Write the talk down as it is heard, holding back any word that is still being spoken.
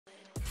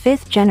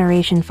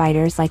Fifth-generation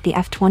fighters like the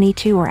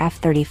F-22 or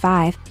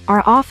F-35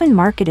 are often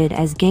marketed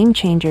as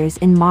game-changers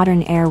in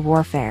modern air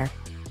warfare.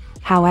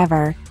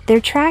 However,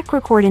 their track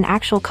record in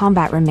actual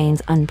combat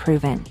remains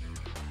unproven.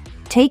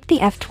 Take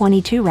the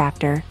F-22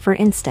 Raptor, for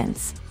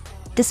instance.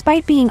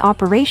 Despite being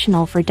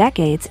operational for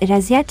decades, it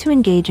has yet to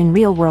engage in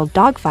real-world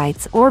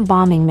dogfights or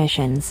bombing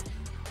missions.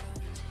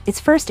 Its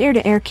first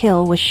air-to-air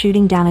kill was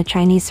shooting down a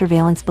Chinese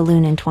surveillance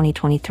balloon in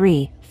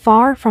 2023,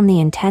 far from the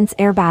intense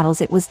air battles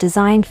it was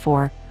designed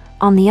for.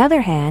 On the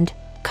other hand,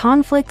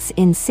 conflicts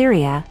in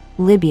Syria,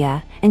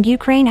 Libya, and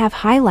Ukraine have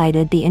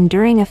highlighted the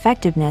enduring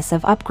effectiveness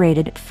of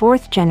upgraded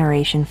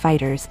fourth-generation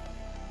fighters.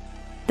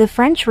 The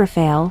French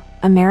Rafale,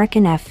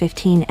 American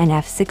F-15 and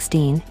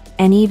F-16,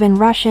 and even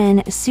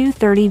Russian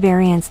Su-30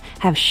 variants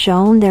have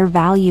shown their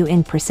value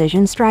in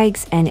precision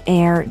strikes and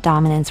air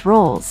dominance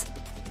roles.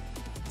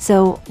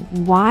 So,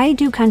 why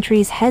do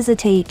countries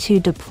hesitate to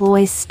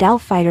deploy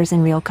stealth fighters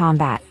in real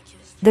combat?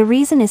 The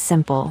reason is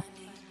simple.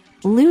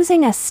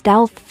 Losing a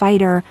stealth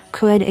fighter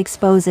could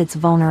expose its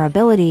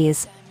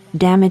vulnerabilities,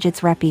 damage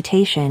its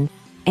reputation,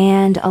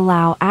 and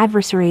allow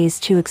adversaries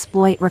to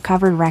exploit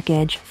recovered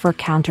wreckage for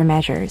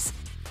countermeasures.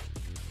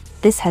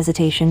 This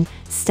hesitation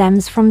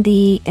stems from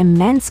the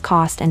immense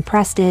cost and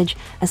prestige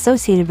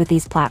associated with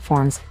these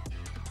platforms.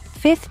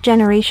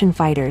 Fifth-generation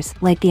fighters,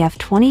 like the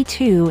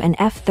F-22 and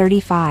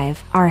F-35,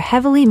 are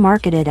heavily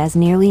marketed as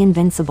nearly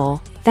invincible,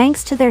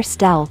 thanks to their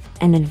stealth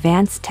and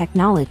advanced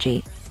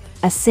technology.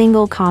 A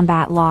single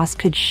combat loss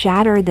could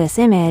shatter this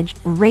image,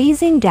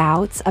 raising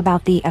doubts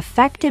about the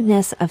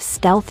effectiveness of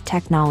stealth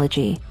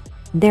technology,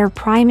 their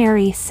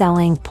primary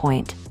selling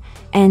point,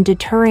 and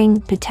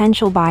deterring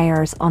potential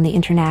buyers on the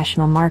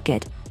international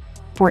market.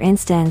 For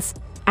instance,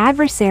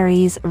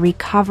 adversaries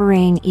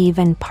recovering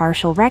even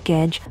partial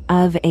wreckage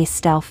of a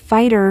stealth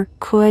fighter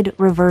could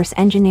reverse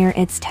engineer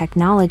its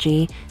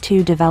technology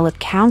to develop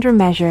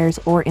countermeasures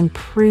or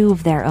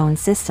improve their own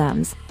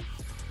systems.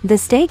 The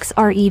stakes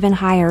are even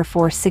higher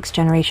for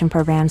sixth-generation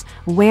programs,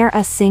 where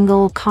a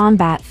single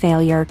combat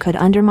failure could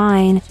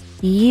undermine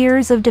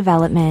years of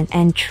development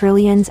and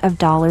trillions of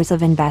dollars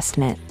of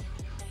investment.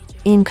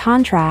 In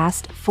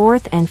contrast,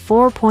 fourth- and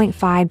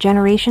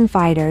 4.5-generation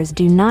fighters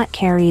do not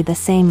carry the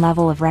same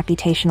level of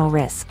reputational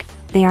risk.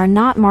 They are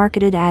not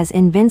marketed as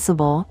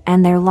invincible,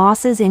 and their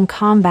losses in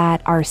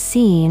combat are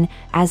seen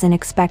as an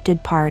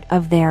expected part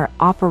of their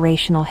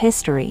operational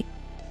history.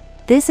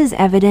 This is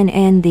evident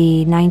in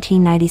the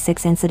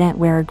 1996 incident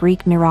where a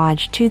Greek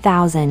Mirage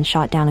 2000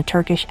 shot down a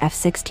Turkish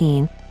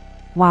F-16.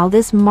 While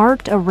this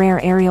marked a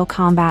rare aerial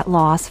combat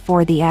loss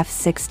for the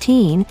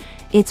F-16,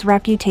 its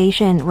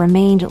reputation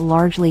remained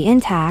largely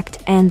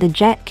intact, and the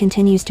jet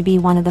continues to be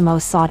one of the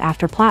most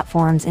sought-after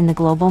platforms in the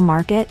global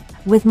market,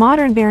 with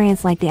modern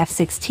variants like the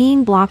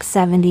F-16 Block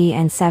 70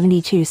 and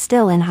 72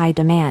 still in high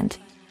demand.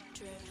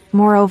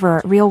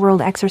 Moreover,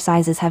 real-world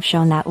exercises have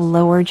shown that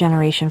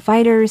lower-generation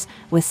fighters,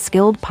 with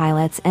skilled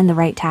pilots and the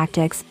right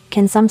tactics,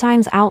 can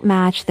sometimes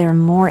outmatch their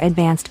more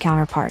advanced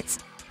counterparts.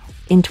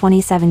 In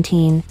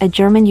 2017, a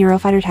German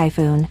Eurofighter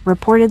Typhoon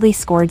reportedly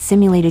scored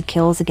simulated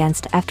kills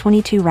against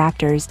F-22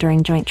 Raptors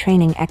during joint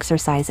training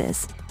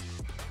exercises.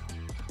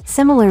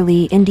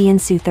 Similarly, Indian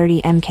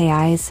Su-30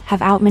 MKIs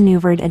have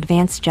outmaneuvered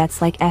advanced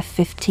jets like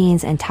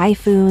F-15s and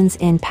Typhoons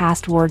in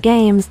past war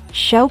games,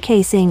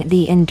 showcasing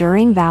the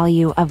enduring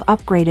value of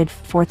upgraded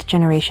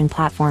fourth-generation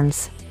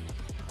platforms.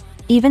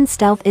 Even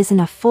stealth isn't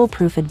a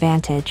foolproof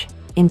advantage.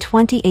 In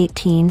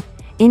 2018,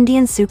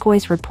 Indian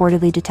Sukhois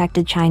reportedly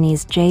detected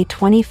Chinese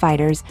J-20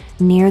 fighters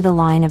near the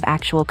line of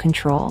actual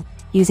control,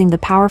 using the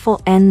powerful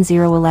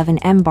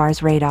N011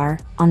 MBARS radar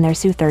on their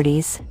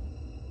Su-30s.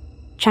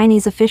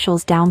 Chinese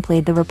officials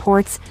downplayed the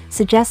reports,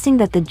 suggesting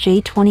that the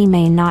J-20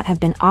 may not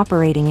have been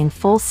operating in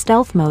full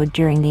stealth mode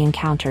during the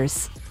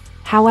encounters.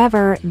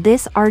 However,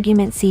 this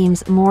argument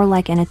seems more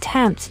like an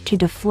attempt to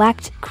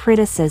deflect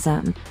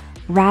criticism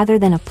rather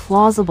than a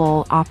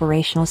plausible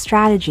operational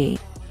strategy.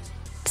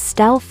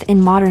 Stealth in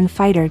modern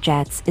fighter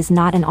jets is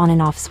not an on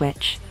and off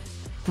switch.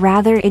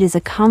 Rather, it is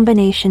a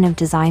combination of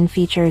design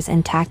features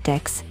and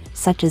tactics,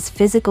 such as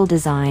physical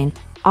design,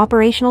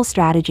 operational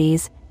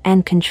strategies,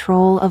 and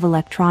control of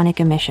electronic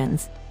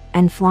emissions.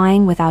 And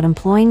flying without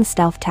employing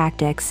stealth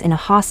tactics in a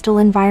hostile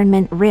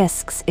environment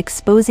risks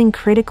exposing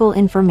critical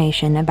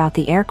information about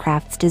the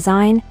aircraft's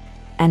design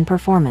and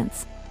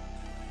performance.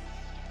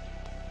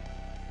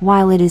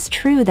 While it is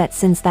true that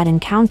since that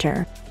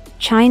encounter,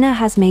 China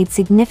has made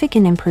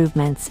significant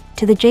improvements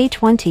to the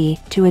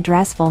J-20 to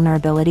address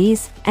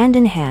vulnerabilities and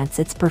enhance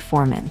its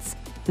performance,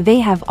 they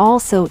have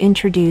also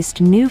introduced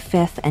new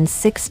fifth- and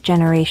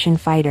sixth-generation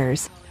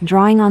fighters,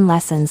 drawing on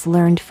lessons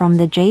learned from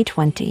the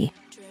J-20.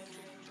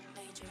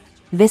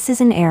 This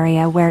is an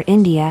area where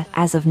India,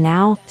 as of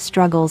now,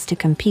 struggles to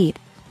compete.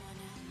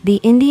 The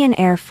Indian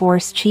Air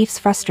Force Chief's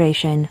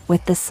frustration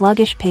with the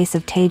sluggish pace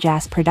of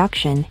Tejas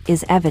production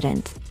is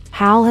evident.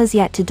 HAL has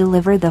yet to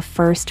deliver the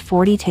first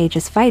 40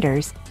 Tejas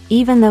fighters,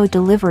 even though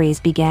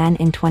deliveries began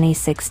in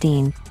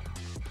 2016.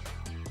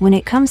 When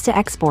it comes to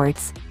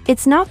exports,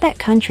 it's not that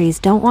countries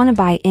don't want to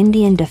buy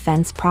Indian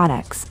defense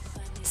products.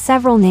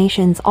 Several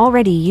nations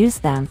already use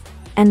them,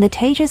 and the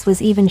Tejas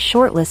was even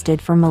shortlisted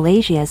for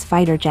Malaysia's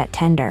fighter jet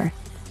tender.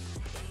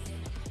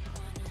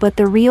 But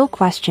the real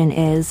question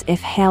is, if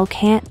HAL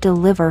can't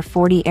deliver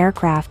 40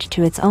 aircraft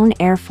to its own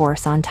air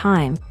force on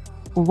time,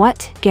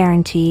 what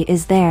guarantee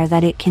is there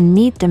that it can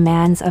meet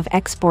demands of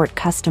export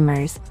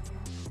customers?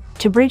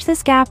 To bridge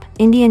this gap,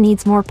 India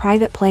needs more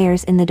private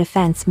players in the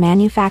defense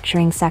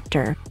manufacturing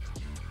sector.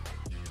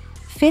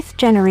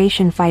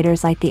 Fifth-generation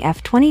fighters like the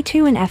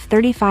F-22 and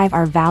F-35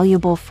 are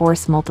valuable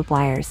force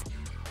multipliers.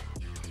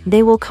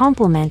 They will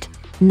complement,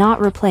 not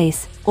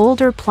replace,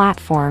 older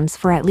platforms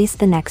for at least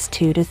the next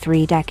 2 to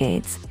 3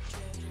 decades.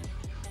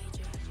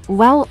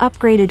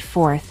 Well-upgraded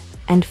 4th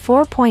and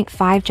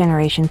 4.5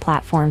 generation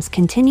platforms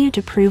continue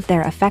to prove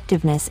their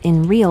effectiveness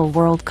in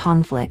real-world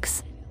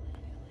conflicts.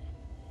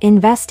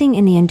 Investing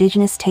in the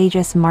indigenous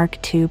Tejas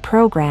Mk2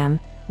 program,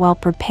 while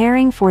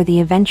preparing for the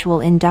eventual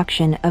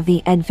induction of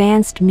the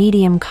advanced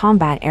medium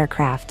combat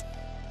aircraft,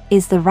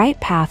 is the right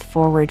path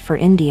forward for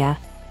India.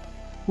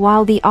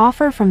 While the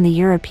offer from the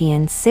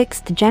European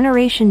 6th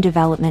generation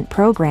development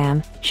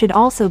program should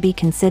also be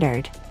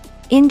considered,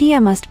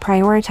 India must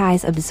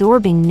prioritize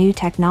absorbing new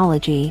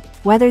technology,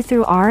 whether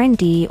through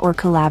R&D or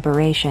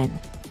collaboration.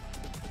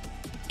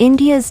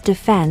 India's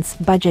defense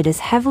budget is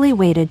heavily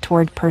weighted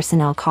toward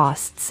personnel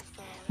costs,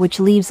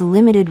 which leaves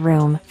limited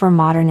room for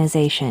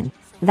modernization.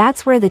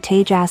 That's where the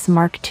Tejas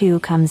Mk2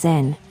 comes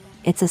in.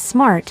 It's a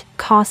smart,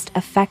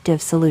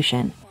 cost-effective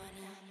solution.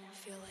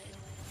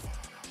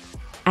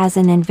 As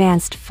an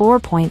advanced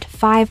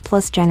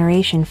 4.5+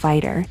 generation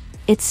fighter,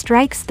 it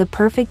strikes the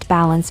perfect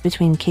balance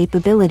between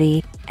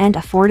capability and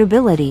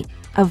affordability,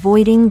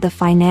 avoiding the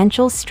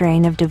financial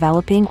strain of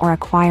developing or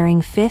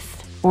acquiring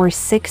 5th or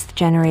 6th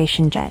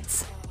generation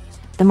jets.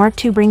 The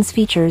Mk2 brings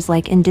features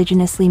like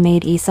indigenously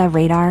made AESA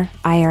radar,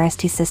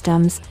 IRST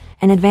systems,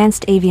 and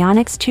advanced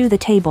avionics to the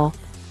table,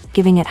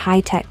 giving it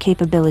high-tech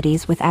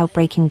capabilities without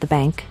breaking the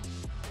bank.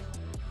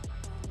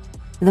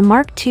 The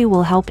Mk2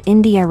 will help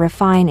India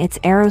refine its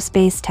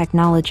aerospace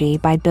technology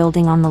by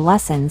building on the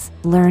lessons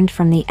learned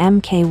from the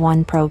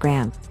Mk1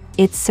 program.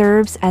 It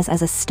serves as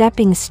a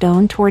stepping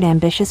stone toward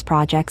ambitious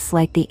projects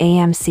like the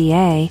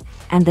AMCA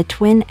and the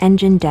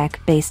twin-engine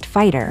deck-based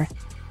fighter.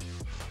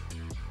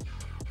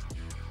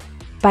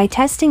 By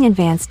testing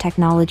advanced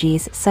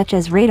technologies such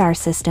as radar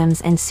systems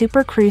and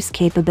supercruise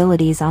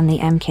capabilities on the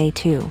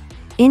Mk2,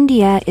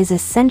 India is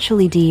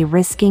essentially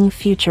de-risking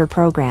future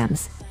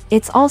programs.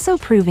 It's also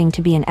proving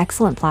to be an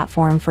excellent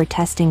platform for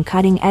testing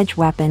cutting-edge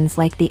weapons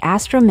like the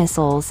Astra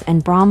missiles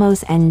and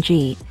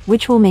BrahMos-NG,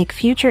 which will make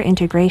future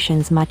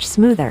integrations much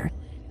smoother.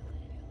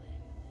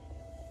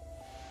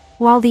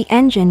 While the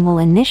engine will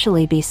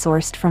initially be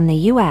sourced from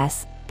the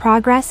US,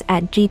 progress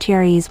at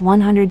GTRE's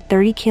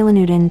 130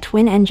 kN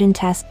twin-engine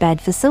test bed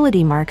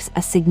facility marks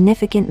a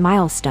significant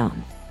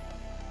milestone.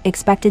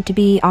 Expected to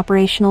be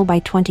operational by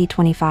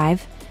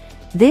 2025,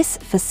 this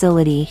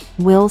facility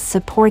will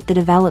support the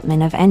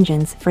development of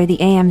engines for the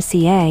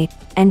AMCA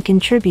and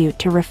contribute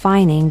to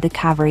refining the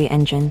cavalry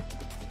engine.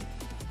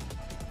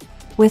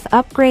 With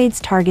upgrades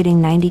targeting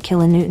 90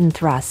 kN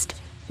thrust,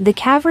 the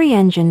cavalry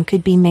engine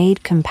could be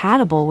made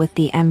compatible with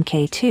the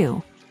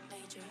Mk2.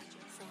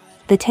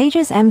 The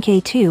Tejas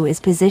Mk2 is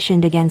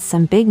positioned against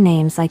some big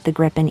names like the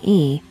Gripen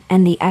E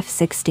and the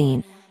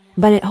F-16,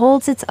 but it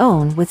holds its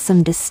own with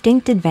some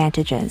distinct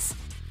advantages.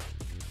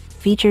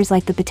 Features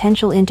like the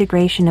potential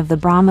integration of the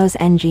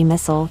BrahMos-NG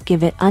missile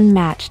give it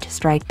unmatched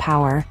strike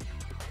power.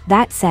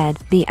 That said,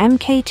 the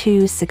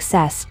Mk2's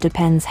success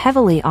depends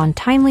heavily on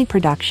timely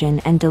production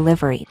and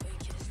delivery.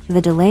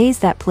 The delays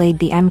that plagued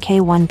the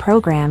Mk1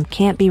 program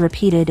can't be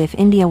repeated if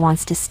India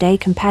wants to stay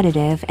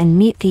competitive and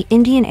meet the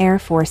Indian Air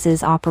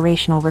Force's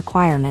operational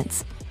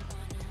requirements.